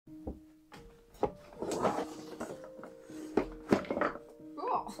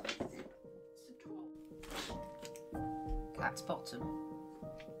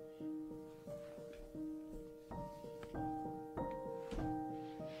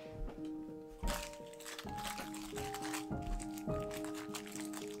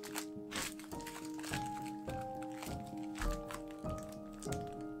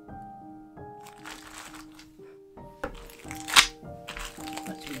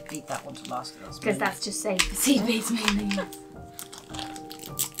leave that one to last. Because that's just saved for seed beads mainly.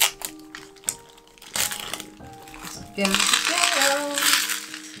 Going to go.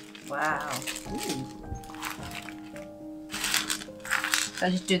 Wow. Ooh. So I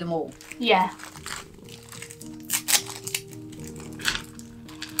just do them all. Yeah.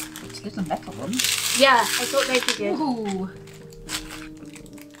 It's little metal ones. Yeah, I thought they'd be good. Ooh.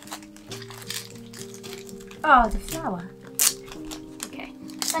 Oh, the flower. Okay.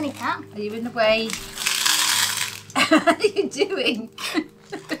 Sunny cat. Are you in the way? What are you doing?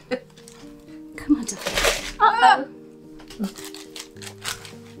 Come on, darling. Uh-oh.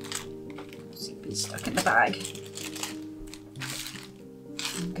 Seed bead stuck in the bag.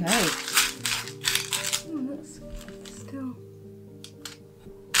 Okay. Oh, that's still...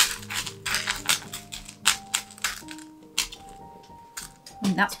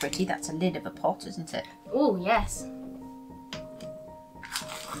 That's pretty. That's a lid of a pot, isn't it? Oh, yes.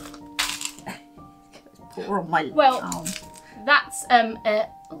 Pour on my Well, that's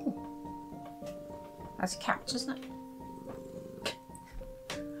oh. That's a catch, isn't it?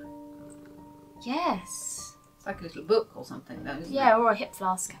 Yes. It's like a little book or something, though, isn't Yeah, it? or a hip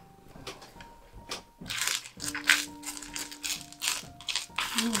flask.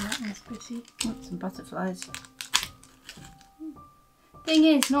 Oh, that one's pretty. Oh, some butterflies. Thing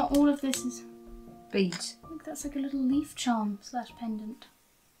is, not all of this is... Beads. I think that's like a little leaf charm / pendant.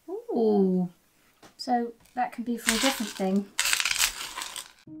 Ooh. So that can be for a different thing.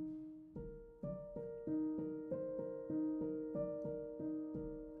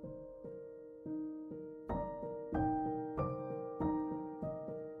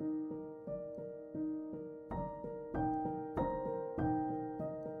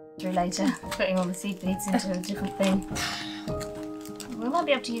 Later, putting all the seed beads into a different thing. We might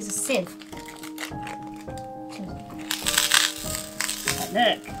be able to use a sieve.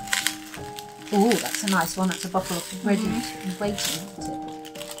 Look. Ooh, that's a nice one. That's a bottle of ready and waiting, isn't it?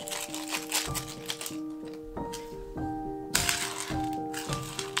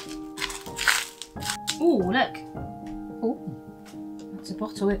 Ooh, look. Ooh, that's a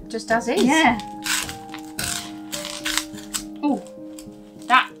bottle just as is. Yeah. Ooh,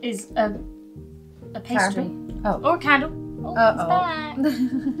 that is a pastry. Candle? Oh. Or a candle. Oh, it's back.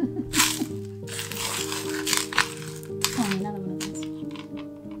 Oh, another one of those.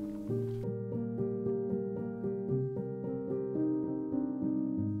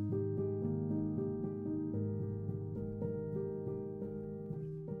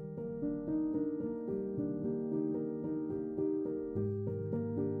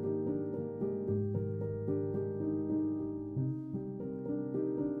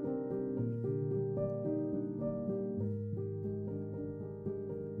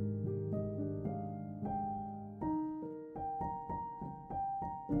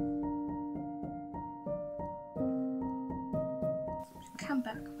 Come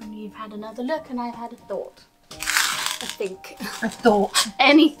back when you've had another look and I've had a thought. I think. A thought.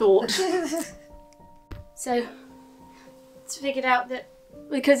 Any thought. So, it's figured out that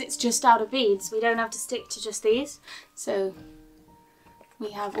because it's just out of beads, we don't have to stick to just these. So,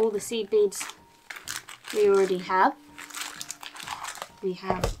 we have all the seed beads we already have. We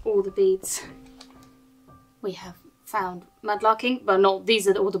have all the beads we have found mudlarking. Well, not these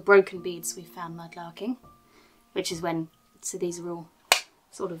are all the broken beads we found mudlarking, which is when, so these are all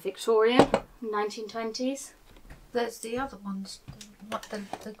sort of Victorian, 1920s. There's the other ones. What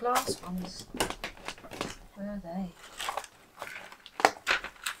the glass ones? Where are they?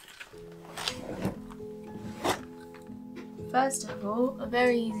 First of all, a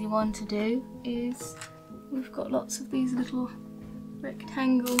very easy one to do is we've got lots of these little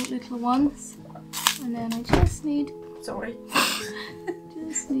rectangle little ones, and then I just need Sorry.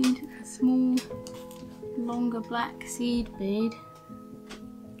 just need a small longer black seed bead.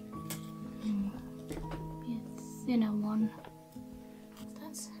 Be a thinner one.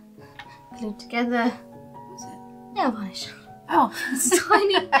 That's glued together. What's it? Nail varnish. Oh, It's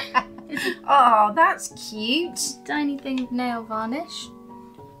tiny. It's a oh, that's cute. tiny thing of nail varnish.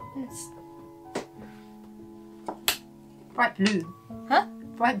 It's Bright blue. huh?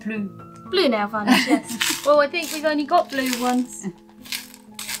 Bright blue. Blue nail varnish, yes. Well, I think we've only got blue ones.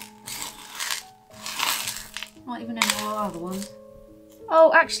 Not even any more other ones.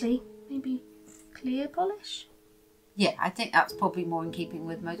 Oh, actually, maybe clear polish? Yeah, I think that's probably more in keeping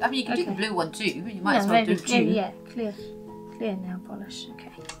with most. I mean, you can do the Okay. blue one too. You might as well maybe, do two. maybe, yeah, clear nail polish.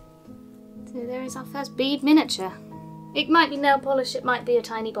 Okay. So there is our first bead miniature. It might be nail polish, it might be a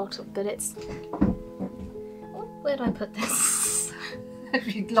tiny bottle, but it's... Oh, where do I put this?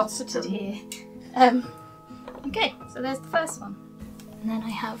 You lost Put it them. here. Okay, so there's the first one. And then I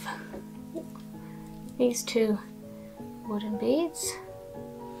have these two wooden beads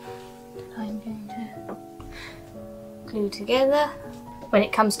that I'm going to glue together. When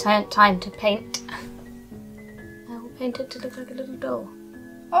it comes time to paint, I will paint it to look like a little doll.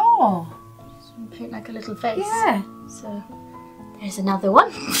 Oh, So paint like a little face. yeah. So there's another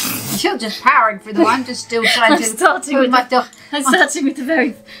one. You're just powering through them. I'm just still trying to. I'm starting with the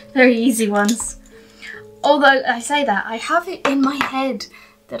very, very easy ones. Although I say that, I have it in my head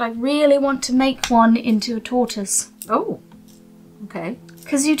that I really want to make one into a tortoise. Oh, okay.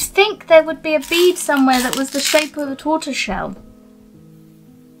 Because you'd think there would be a bead somewhere that was the shape of a tortoise shell.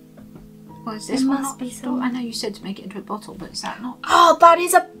 Well, is this There one must not be still? some- I know you said to make it into a bottle, but is that not? Oh, that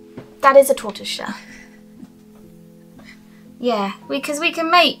is a tortoise shell. Yeah, because we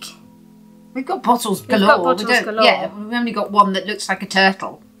can make. We've got bottles We've galore. got bottles we don't, galore. Yeah, we've only got one that looks like a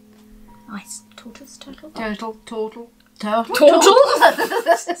turtle. Nice tortoise turtle. Turtle.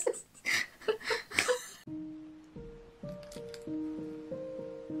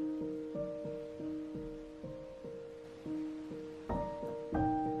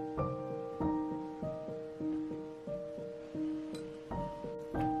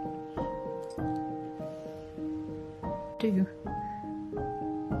 Do you?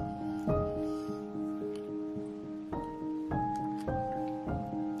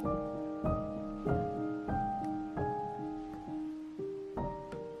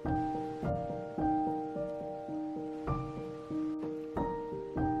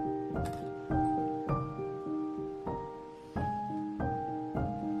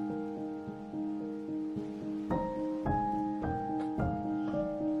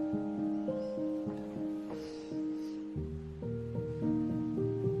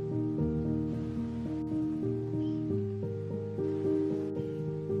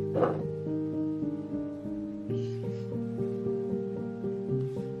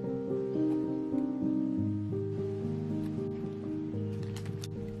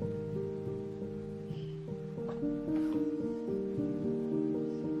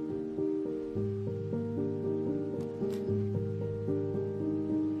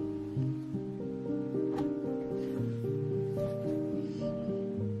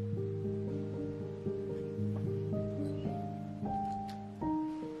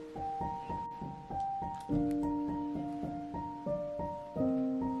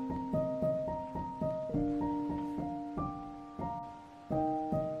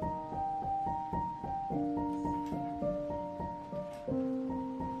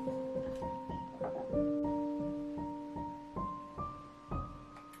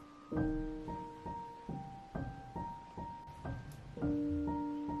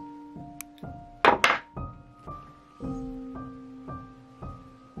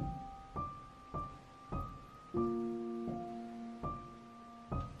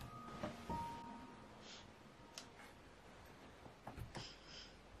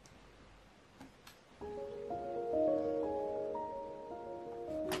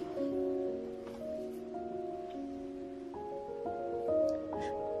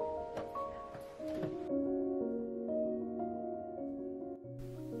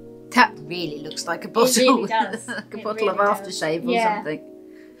 That really looks like a bottle. really does. Like a It bottle of really does. aftershave or Yeah. something.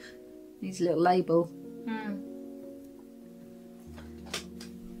 Needs a little label.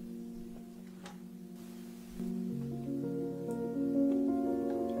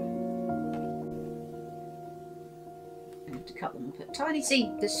 I have to cut them and put tiny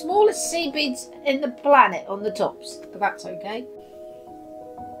seed, the smallest seed beads in the planet on the tops, but that's okay.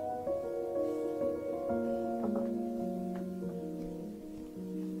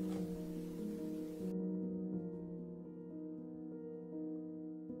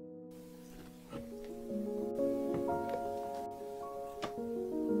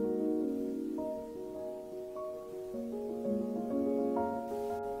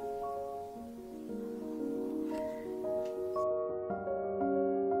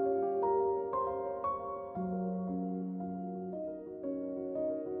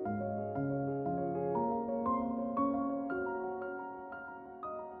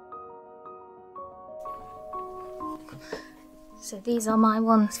 So these are my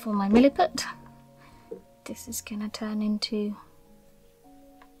ones for my milliput. This is going to turn into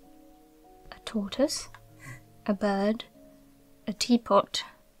a tortoise, a bird, a teapot,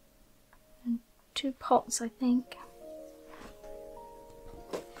 and 2 pots, I think.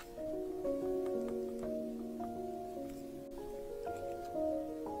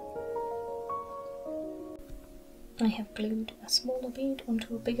 I have glued a smaller bead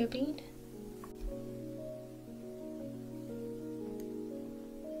onto a bigger bead.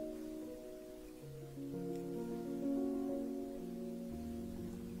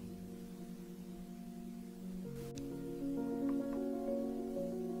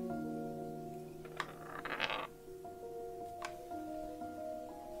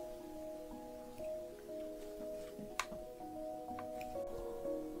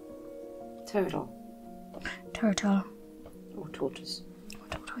 Turtle. Turtle. Or tortoise. Or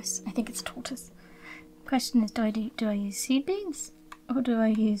tortoise. I think it's tortoise. Question is, do I use seed beans or do I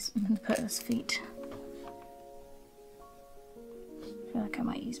use Milliput's feet? I feel like I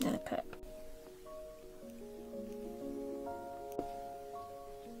might use Milliput.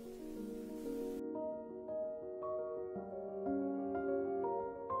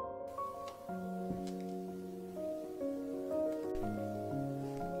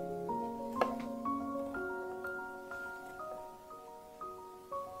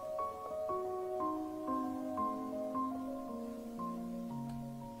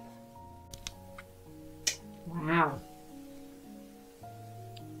 Wow.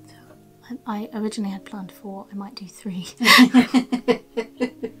 I originally had planned 4, I might do 3.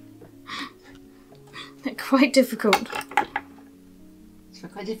 They're quite difficult. It's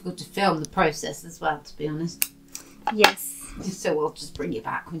quite difficult to film the process as well, to be honest. Yes. So we'll just bring you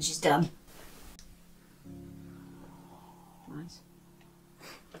back when she's done. Nice.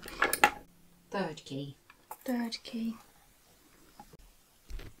 Third key. Third key.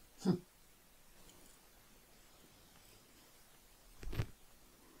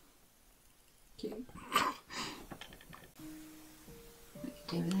 Cute. What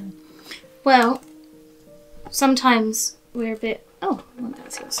do you do with them? Well, sometimes we're a bit... Oh, well,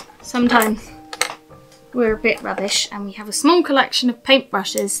 that's yours. Sometimes we're a bit rubbish and we have a small collection of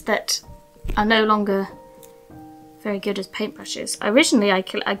paintbrushes that are no longer very good as paintbrushes. Originally I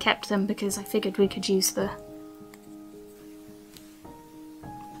kept them because I figured we could use the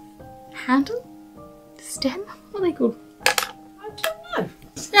handle? Stem? What are they called? I don't know.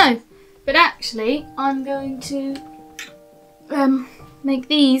 No, but actually I'm going to make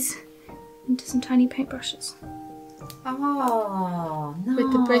these into some tiny paintbrushes. Oh, nice.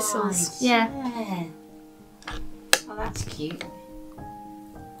 With the bristles, yeah. Oh, that's cute.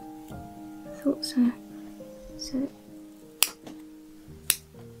 I thought so. So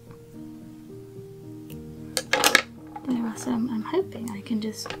there are some. I'm hoping I can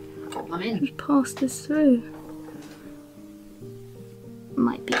just Pop them in. pass this through.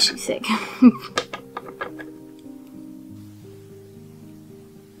 Might be too thick. I've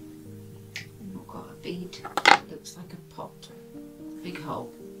not got a bead. It looks like a pot. A big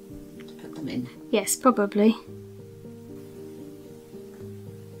hole to put them in. Yes, probably.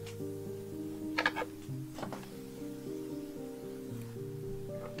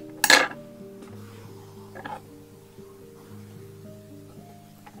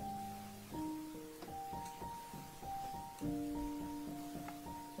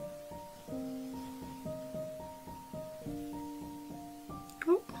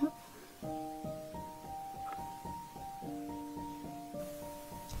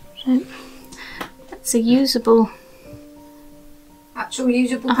 So that's a usable, Actual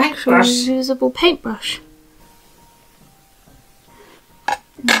usable actual paintbrush. usable paintbrush. And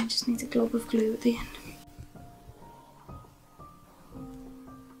then it just needs a glob of glue at the end.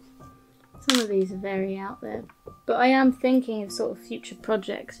 Some of these are very out there, but I am thinking of sort of future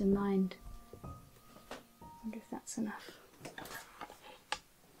projects in mind. I wonder if that's enough.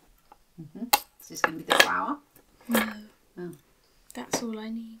 Is this going to be the flower? No. Oh. That's all I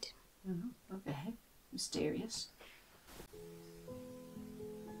need. Oh, okay. Mysterious.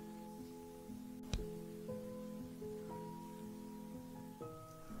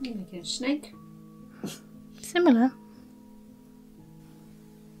 You're making a snake? Similar.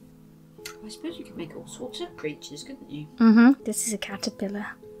 I suppose you could make all sorts of creatures, couldn't you? This is a caterpillar.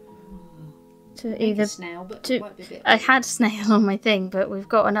 To Maybe either a snail, but to- it might be a bit. I had snail on my thing, but we've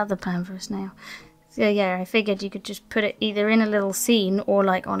got another plan for a snail. So yeah, I figured you could just put it either in a little scene or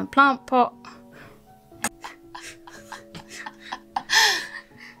like on a plant pot.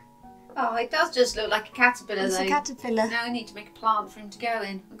 Oh, it does just look like a caterpillar It's though. a caterpillar. Now we need to make a plant for him to go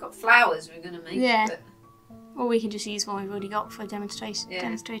in. We've got flowers we're going to make. Yeah. But Or we can just use one we've already got for demonstration, Yeah.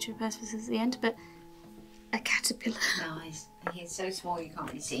 demonstratory purposes at the end, but a caterpillar. nice. He's so small you can't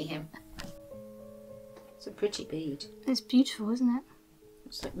really see him. It's a pretty bead. It's beautiful, isn't it?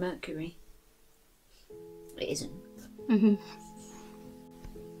 It's like Mercury. It isn't.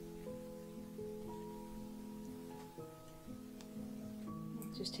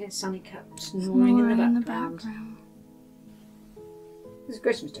 Just hear Sunny Cat snoring in the background. There's a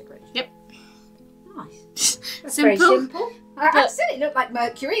Christmas decoration. Yep. Nice. That's Simple. very simple. I But- said it looked like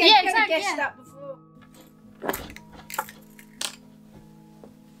Mercury. Yeah, I could have exactly, guessed yeah. that before.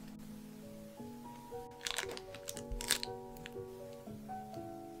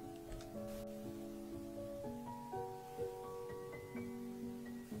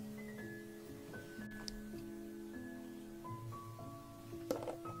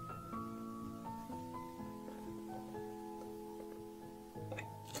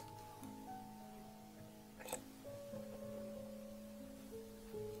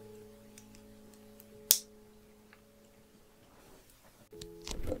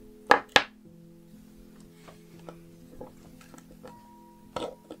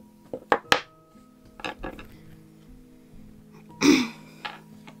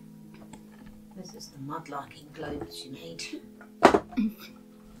 mud-larking globes she made. Well,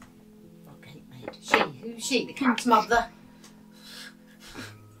 Kate made. She? Who's she? The cat's mother?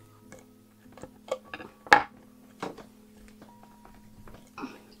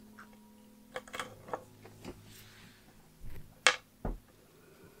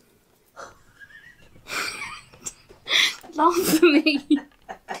 Laugh at me.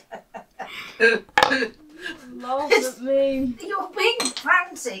 Laugh at me. You're being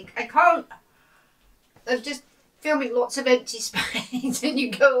frantic. I can't. I was just filming lots of empty space and you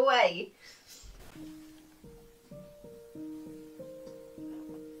go away.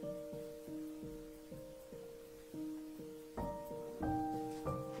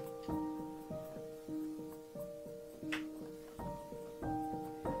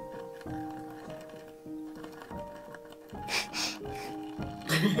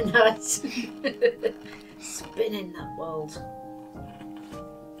 Nice. Spinning that world.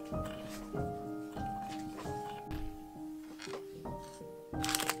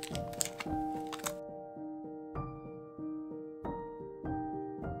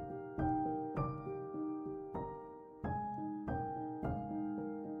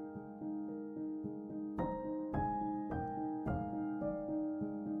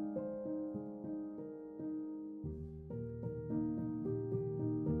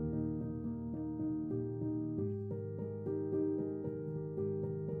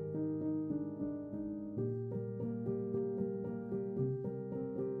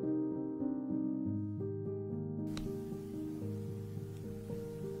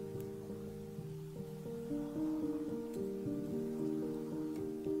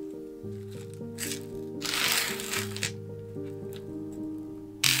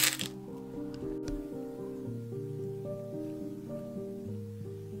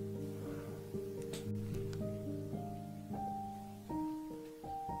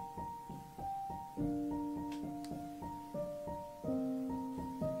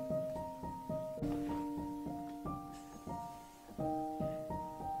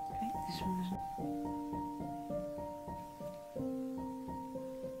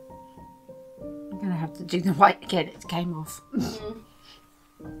 I'm going to have to do the white again, it came off. There's...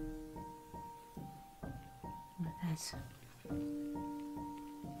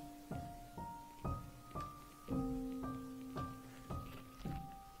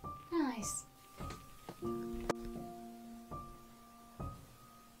 Nice.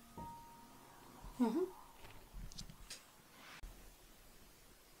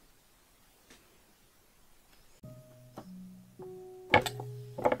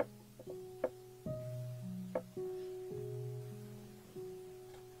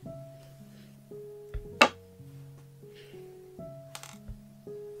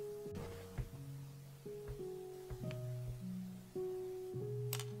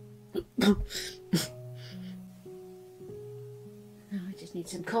 Now I just need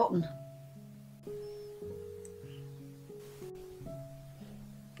some cotton.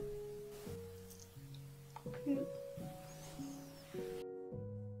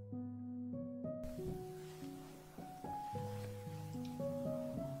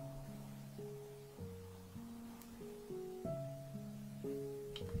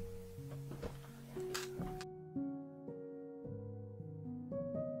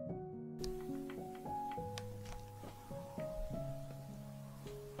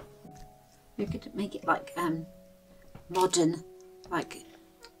 We could make it like modern, like.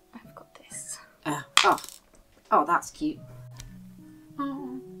 I've got this. Oh, that's cute.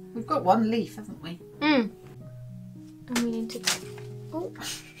 Oh, we've got one leaf, haven't we? And we need to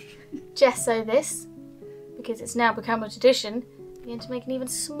gesso this because it's now become a tradition. We're going to make an even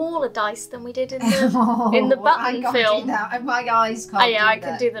smaller dice than we did in the in the button film. Do that. My eyes can't. Oh yeah, I do can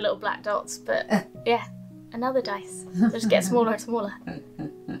that. do the little black dots, but yeah, another dice. Just get smaller and smaller.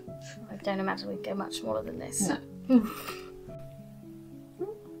 I don't imagine we'd go much smaller than this. No.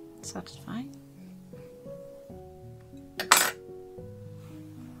 Satisfying.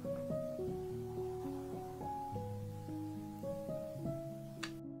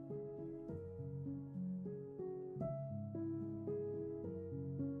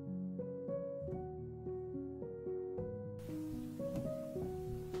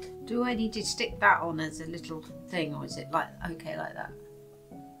 Do I need to stick that on as a little thing, or is it like okay like that?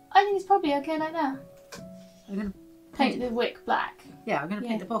 I think it's probably okay like that. I'm gonna Paint the wick black. Yeah, I'm gonna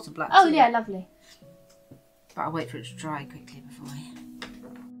paint the bottom black. Oh too. yeah, lovely. But I'll wait for it to dry quickly before I.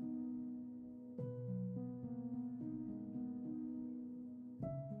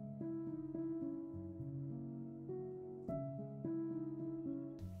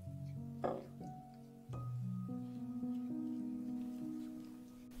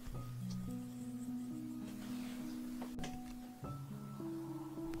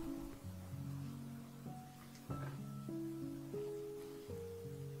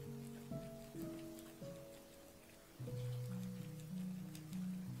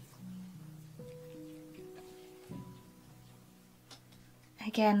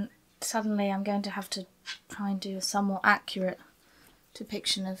 Again, suddenly I'm going to have to try and do a somewhat accurate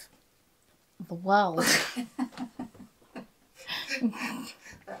depiction of the world.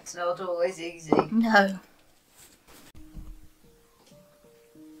 That's not always easy. No.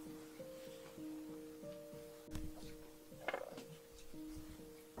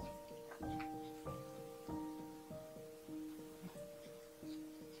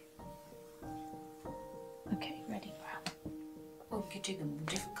 Okay, ready, Brad. Well, we could do them in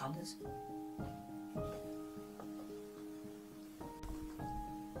different colours.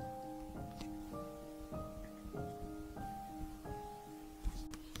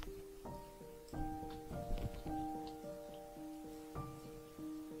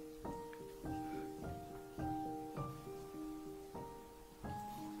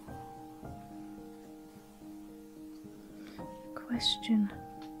 Question.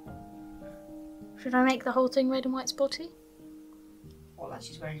 Should I make the whole thing red and white spotty? Or like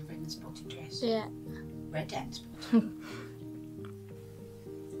she's wearing a red and spotted dress. Yeah. Red and spotted.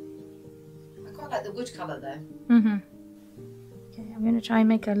 I quite like the wood colour though. Mm-hmm. Okay, I'm going to try and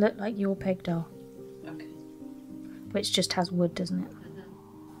make her look like your peg doll. Okay. Which just has wood, doesn't it?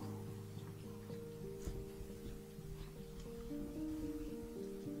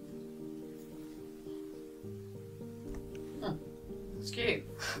 It's cute.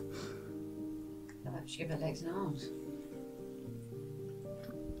 I'll have to give her legs and arms.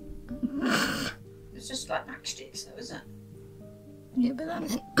 It's just like matchsticks though, isn't it? Yeah, but then,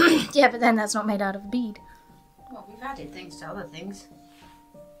 yeah, but then that's not made out of a bead. Well, we've added things to other things.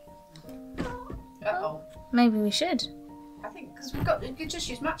 Uh-oh. Maybe we should. I think because we could just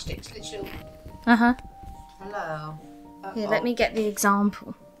use matchsticks, literally. Uh-huh. Hello. Here, let me get the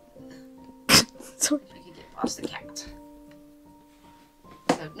example. Sorry. We can get past the cat.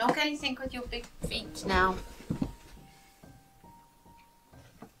 So knock anything with your big feet now.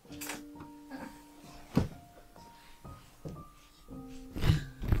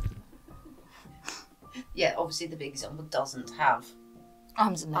 Yeah, obviously the big example doesn't have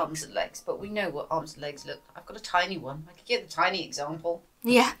Arms and legs. arms and legs, but we know what arms and legs look. I've got a tiny one. I could get the tiny example.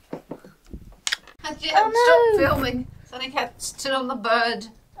 Yeah. I just Oh, stop filming. Sonic had stood on the bird.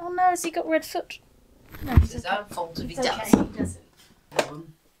 Oh no, has he got red foot? No, It's his own fault if he It's does. okay, he doesn't.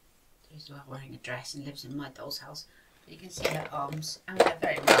 He's well wearing a dress and lives in my doll's house. But you can see her arms, and they're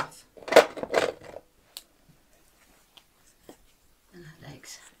very rough. And her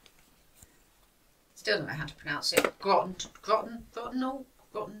legs. Still don't know how to pronounce it. Groton. I don't know.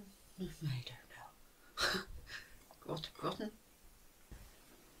 Groton.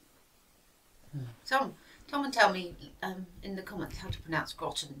 Someone tell me in the comments how to pronounce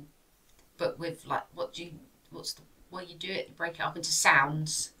Groton, but with like what's the way you do it? You break it up into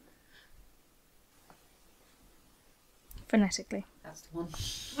sounds. Phonetically. That's the one.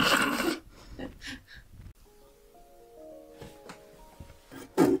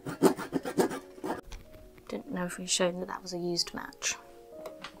 Didn't know if we showed that that was a used match.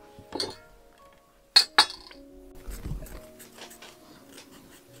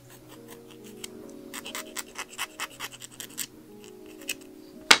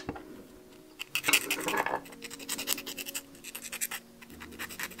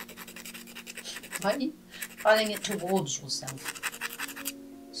 Why are you filing it towards yourself?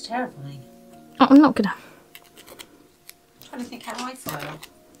 It's terrifying. Oh, I'm not gonna. I'm trying to think how I file.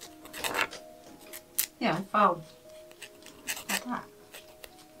 Yeah, I file like that.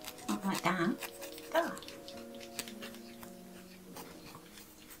 Not like that. That.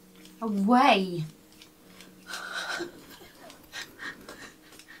 Away.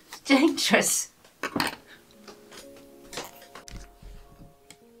 It's dangerous.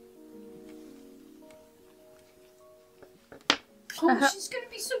 Oh, she's going to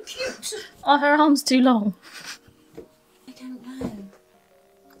be so cute. Are her arms too long? I don't know.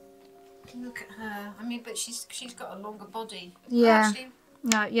 Look at her. I mean, but she's got a longer body. Yeah. Actually,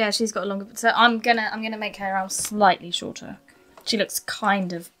 No, yeah, she's got a longer. So I'm gonna make her arms slightly shorter. She looks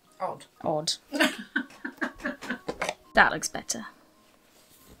kind of odd. That looks better.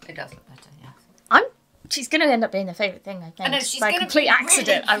 It does look better, yeah. She's gonna end up being a favourite thing, I think. I know, she's by gonna complete be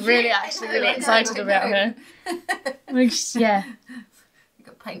accident. I'm really excited about her. Yeah. You've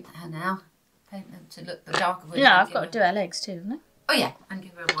got to paint her now. Paint them to look the darker version. Yeah, I've got to do her legs too, haven't I? Oh yeah, and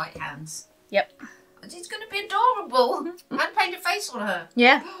give her white hands. Yep. It's going to be adorable. And paint a face on her.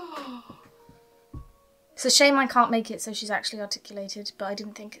 Yeah. It's a shame I can't make it so she's actually articulated, but I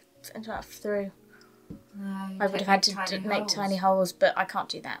didn't think enough through. No, I would have had to make tiny holes, but I can't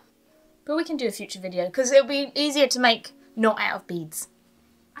do that. But we can do a future video, because it'll be easier to make not out of beads.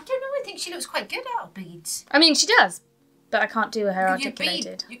 I don't know, I think she looks quite good out of beads. I mean, she does, but I can't do her You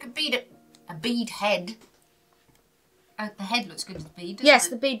articulated. You could bead a bead head. The head looks good as a bead, doesn't Yes,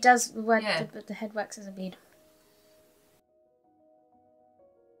 it? the bead does work, Yeah. but the head works as a bead.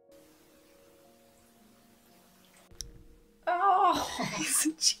 Oh,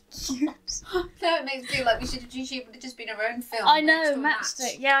 Isn't she cute? no, it makes me feel like she would have just been her own film. I next know, to a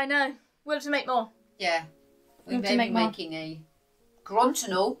matchstick. Yeah, I know. We'll have to make more. Yeah. We We'll have may to be make more. making a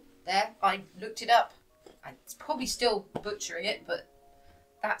Grontonal there. I looked it up. It's probably still butchering it, but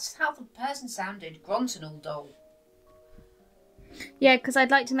that's how the person sounded. Grontonal doll. Yeah, because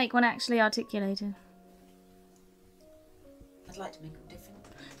I'd like to make one actually articulated. I'd like to make them different.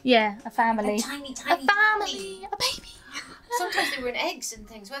 Yeah, a family. A tiny, A tiny family! A baby! Sometimes they were in eggs and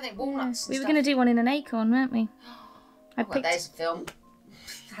things, weren't they? Walnuts and We were stuff. going to do one in an acorn, weren't we? I Oh, well, picked there's a film.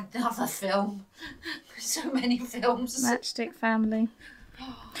 Another film. So many films. matchstick family.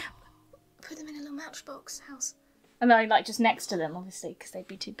 Put them in a little matchbox house. And then, like, just next to them, obviously, because they'd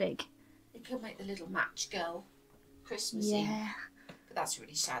be too big. You could make the little match girl Christmassy. Yeah. But that's a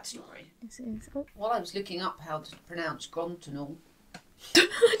really sad story. This is... Oh. While I was looking up how to pronounce Grontonal.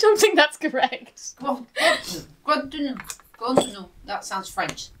 I don't think that's correct. Grontonal. That sounds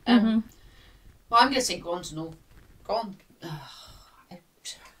French. Well, I'm going to say Grontonal. I'm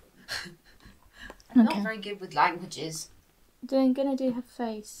not very good with languages. I'm going to do her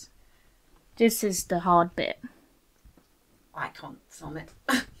face. This is the hard bit. I can't film it.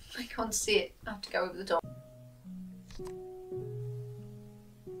 I can't see it. I have to go over the top.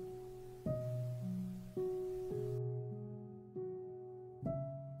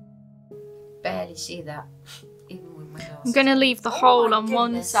 Barely see that, even with my glasses. I'm going to leave the Oh hole my on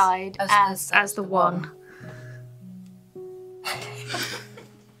one goodness. side as the one.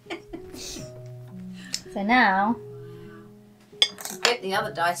 So now... To get the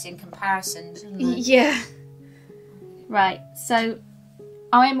other dice in comparison, didn't I? Yeah. Right, so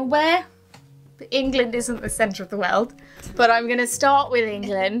I am aware that England isn't the centre of the world, but I'm going to start with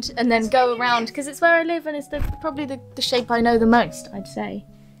England and then go around, because it's where I live and it's probably the shape I know the most, I'd say.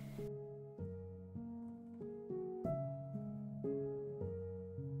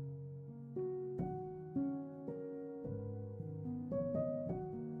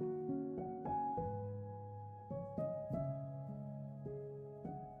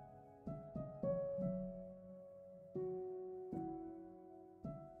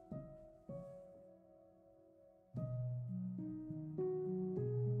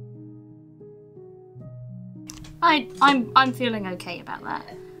 I'm feeling okay about that.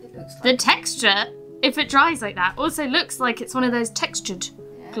 It looks like The texture, if it dries like that, also looks like it's one of those textured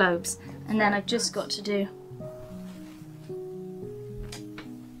globes. And then I've just got to do...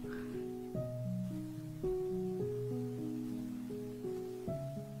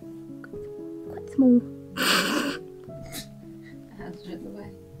 quite small. hands are in the way.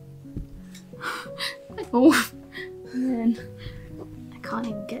 Quite small. And then I can't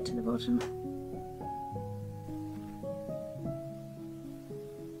even get to the bottom.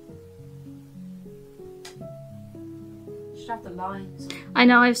 Should have the lines. I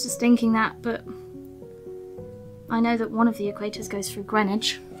know, I was just thinking that, but I know that one of the equators goes through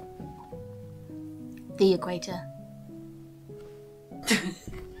Greenwich. The equator.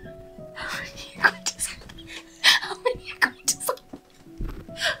 How many equators?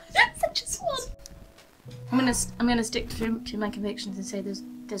 Just one. I'm gonna stick to my convictions and say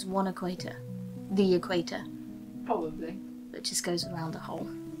there's one equator. The equator. Probably. That just goes around the whole.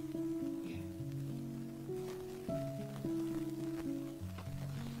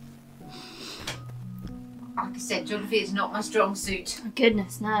 Like I said, geography is not my strong suit. Oh,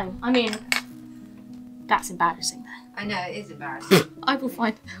 goodness, no. I mean, that's embarrassing though. I know, it is embarrassing. I will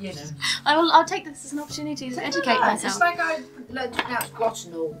find. You know. I'll take this as an opportunity to educate myself. It's like I learned to pronounce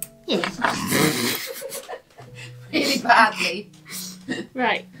Grontonal Yeah. really badly.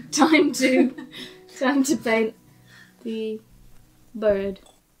 Right. Time to paint the bird.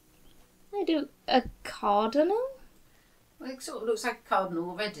 I do a cardinal? Well, it sort of looks like a cardinal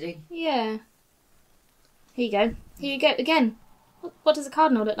already. Yeah. Here you go. Here you go again. What does a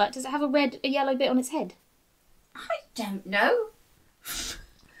cardinal look like? Does it have a yellow bit on its head? I don't know.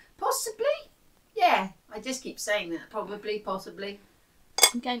 Possibly. Yeah. I just keep saying that. Probably, possibly.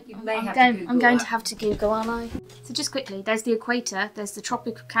 I'm going to have to Google, aren't I? So just quickly, there's the equator, there's the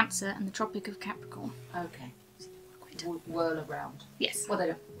Tropic of Cancer and the Tropic of Capricorn. Okay. Whirl around. Yes. Well, they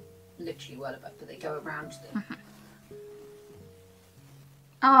don't literally whirl about, but they go around them.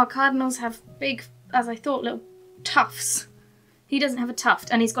 Oh, cardinals have big, as I thought, little tufts. He doesn't have a tuft,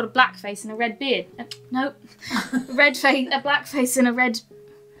 and he's got a black face and a red beard. Nope. A black face and a red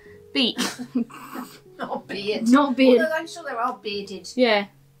beak. Not beard. Not beard. Although I'm sure there are bearded Yeah.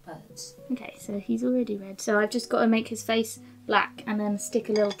 birds. Okay, so he's already red. So I've just got to make his face black and then stick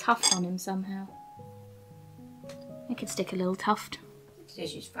a little tuft on him somehow. I could stick a little tuft.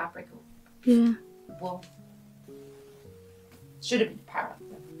 Just use fabric or Yeah. wool. Should have been a parrot,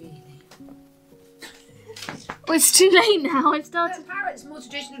 really. Well, it's too late now. I've started. A parrot's more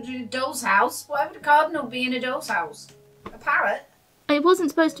traditional to a doll's house. Why would a cardinal be in a doll's house? A parrot? It wasn't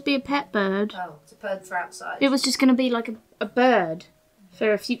supposed to be a pet bird. Oh, it's a bird for outside. It was just going to be like a bird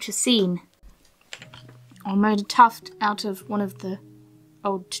for a future scene. I made a tuft out of one of the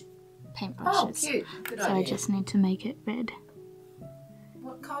old paintbrushes. Oh, cute. Good So idea. I just need to make it red.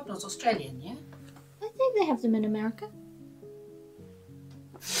 What, cardinals? Australian, yeah? I think they have them in America.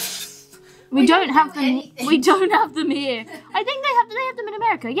 We don't have them. anything. We don't have them here. I think they have them in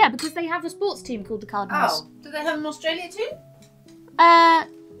America. Yeah, because they have a sports team called the Cardinals. Oh, do they have them in Australia too?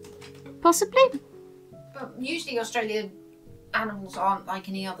 Possibly. But usually Australian animals aren't like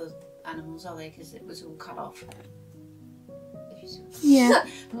any other animals, are they? Because it was all cut off. If you see- Yeah.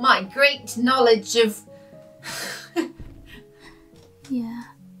 My great knowledge of... Yeah.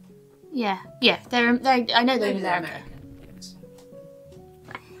 Yeah. Yeah. They. I know they're in Maybe they're America. American.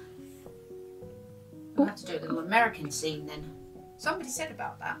 We'll have to do a little American scene then. Somebody said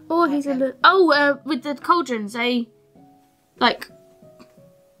about that. Or he's a little. With the cauldrons, like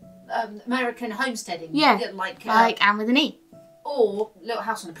American homesteading. Yeah. Like and with an E. or Little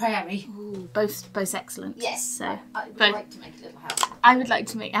House on the Prairie. Ooh, both excellent. Yes. So I would Both. like to make a little house. I would like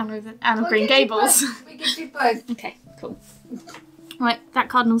to make Anne of Well, Green we can do Gables. both. We can do both. Okay, cool. Right, that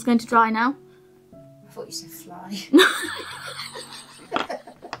cardinal's going to dry now. I thought you said fly.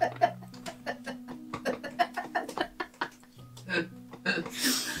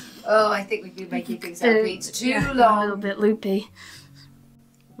 Oh, I think we've been making things out of beats too A little long. bit loopy.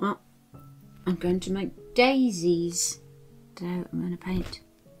 Well, I'm going to make daisies. So I'm going to paint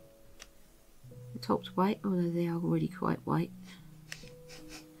the tops white, although they are already quite white.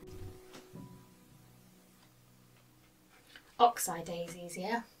 Oxeye daisies,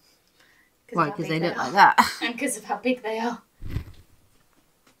 yeah? Why? Because they look like that. And because of how big they are.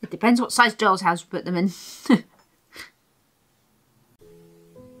 It depends what size doll's house you put them in.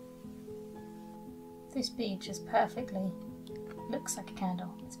 This bead just perfectly looks like a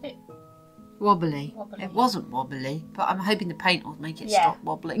candle. It's a bit Wobbly. Wobbly. It wasn't wobbly, but I'm hoping the paint will make it Yeah. stop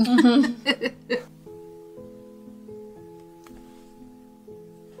wobbling.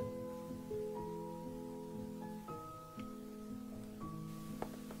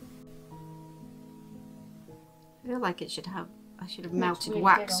 I feel like it should have. I should have melted really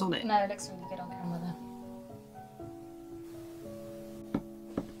wax good on it. No, it looks really good on camera though.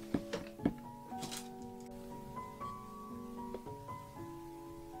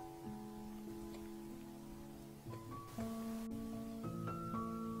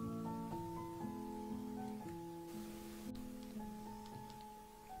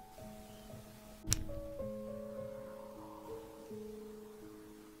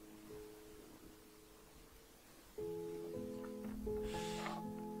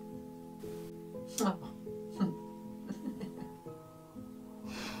 Oh.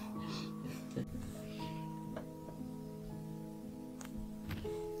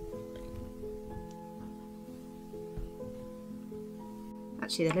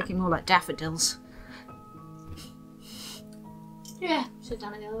 Actually, they're looking more like daffodils. Yeah, should have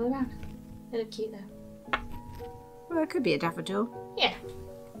done it the other way around. They look cute though. Well, it could be a daffodil. Yeah.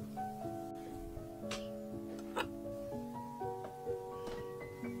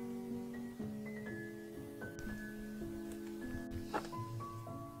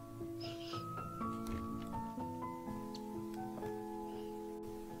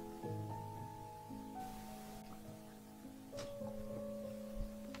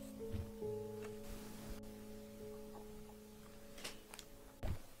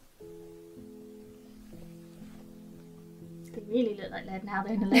 They really look like lead now.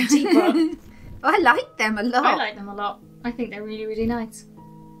 They're in a lead teapot. I like them a lot. I like them a lot. I think they're really, really nice.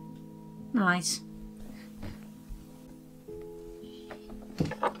 Nice.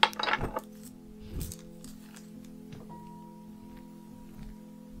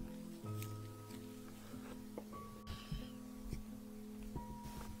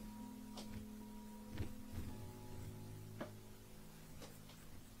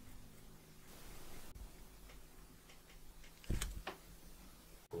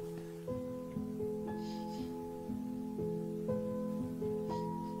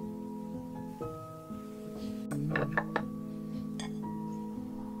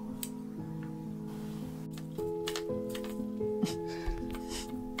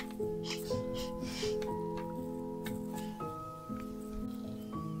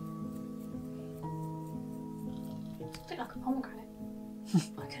 Look like a pomegranate.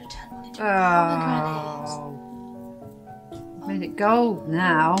 I could have turned one into a pomegranate. Made it gold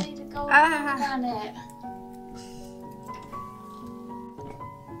now. Made a gold pomegranate.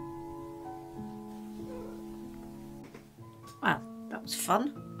 Well, that was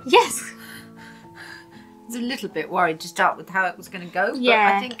fun. Yes. I was a little bit worried to start with how it was going to go, but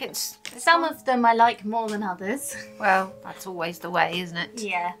Yeah. I think it's Some of them I like more than others. well, that's always the way, isn't it?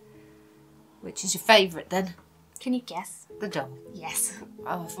 Yeah. Which is your favourite then? Can you guess? The doll. Yes.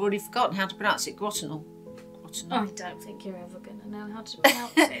 Oh, I've already forgotten how to pronounce it. Grottenol. I don't think you're ever going to know how to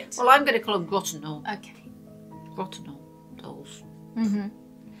pronounce it. Well, I'm going to call them Grottenol. Okay. Grottenol dolls.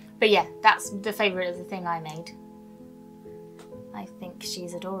 But yeah, that's the favourite of the thing I made. I think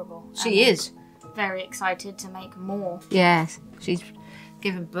she's adorable. She is. Very excited to make more. Yes. She's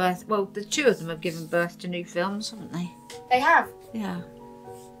given birth. Well, the two of them have given birth to new films, haven't they? They have. Yeah.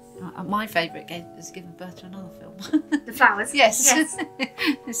 My favourite has given birth to another film. The flowers. Yes. Yes.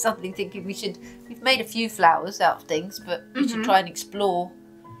 There's something thinking we've made a few flowers out of things, but we should try and explore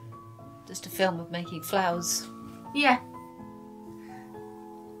just a film of making flowers. Yeah.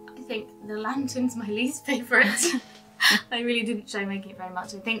 I think the lantern's my least favourite. I really didn't show making it very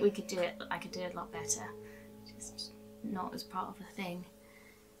much. I think I could do it a lot better. Just not as part of the thing.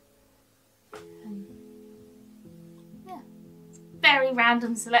 Yeah. Very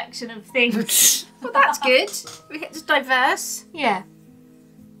random selection of things. Well, that's good. It's diverse. Yeah.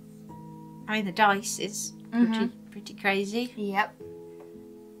 I mean, the dice is pretty crazy. Yep.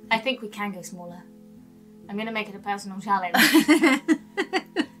 I think we can go smaller. I'm going to make it a personal challenge.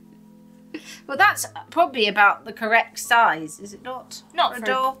 Well, that's probably about the correct size, is it not? Not for for a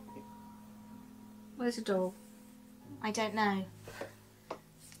doll. Where's a doll? I don't know.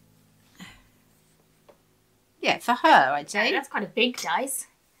 Yeah, for her, I'd say. That's quite a big dice.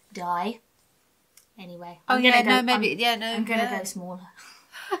 Die. Anyway. Oh, I'm yeah, gonna no, go, maybe, yeah, no. I'm going to go smaller.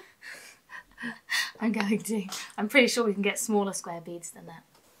 I'm going to. I'm pretty sure we can get smaller square beads than that.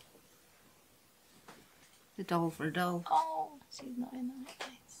 The doll for a doll. Oh, she's not in the right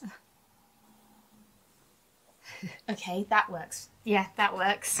place. Okay, that works. Yeah, that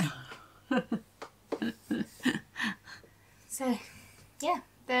works. So, yeah,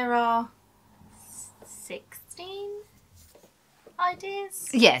 there are 16 ideas.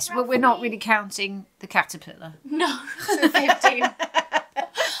 Yes, but we're not roughly. really counting the caterpillar. No, so 15.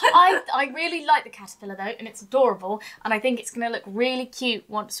 I really like the caterpillar though, and it's adorable, and I think it's going to look really cute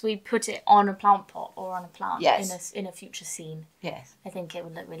once we put it on a plant pot or on a plant in a future scene. Yes. I think it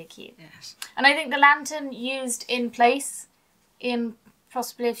would look really cute. Yes. And I think the lantern used in place in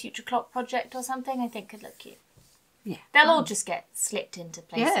possibly a future clock project or something, I think could look cute. Yeah. They'll all just get slipped into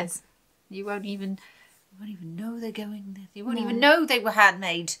places. Yes. You won't even know they're going there. You won't even know they were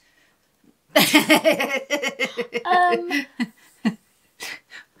handmade.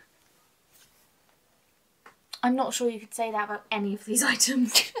 I'm not sure you could say that about any of these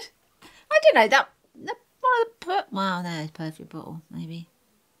items. I don't know, that one of the well, there's perfume bottle, maybe.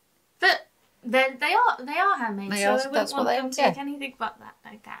 But they are handmade, They so are, I wouldn't that's what want they them are, to yeah. make anything but that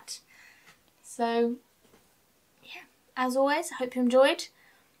like that. So, yeah, as always, I hope you enjoyed.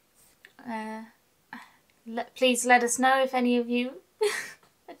 Please let us know if any of you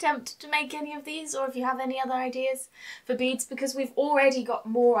attempt to make any of these, or if you have any other ideas for beads, because we've already got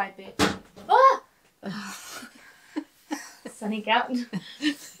more ideas. Ah! Sunny cat.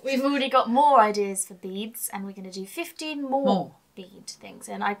 We've already got more ideas for beads, and we're going to do 15 more bead things.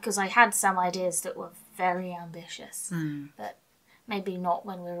 And because I had some ideas that were very ambitious, but maybe not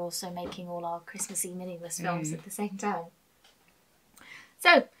when we're also making all our Christmassy meaningless films at the same time.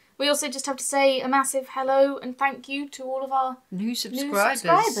 So we also just have to say a massive hello and thank you to all of our New subscribers.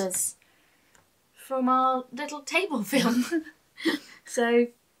 new subscribers from our little table film. So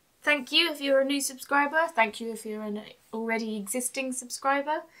thank you if you're a new subscriber. Thank you if you're an already existing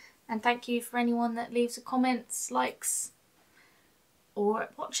subscriber. And thank you for anyone that leaves a comments, likes, or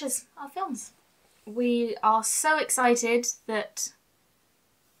watches our films. We are so excited that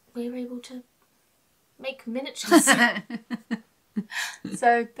we're able to make miniatures.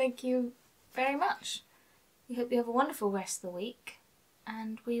 So thank you very much. We hope you have a wonderful rest of the week.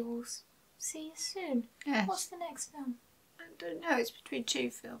 And we will see you soon. Yes. What's the next film? I don't know, it's between two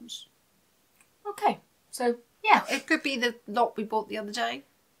films. Okay, so yeah. It could be the lot we bought the other day.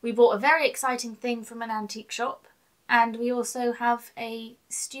 We bought a very exciting thing from an antique shop. And we also have a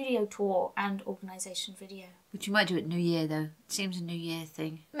studio tour and organisation video. Which you might do at New Year, though. It seems a New Year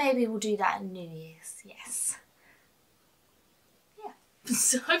thing. Maybe we'll do that at New Year's, yes. Yeah.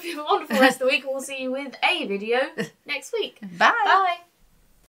 So I hope you have a wonderful rest of the week, and we'll see you with a video next week. Bye. Bye.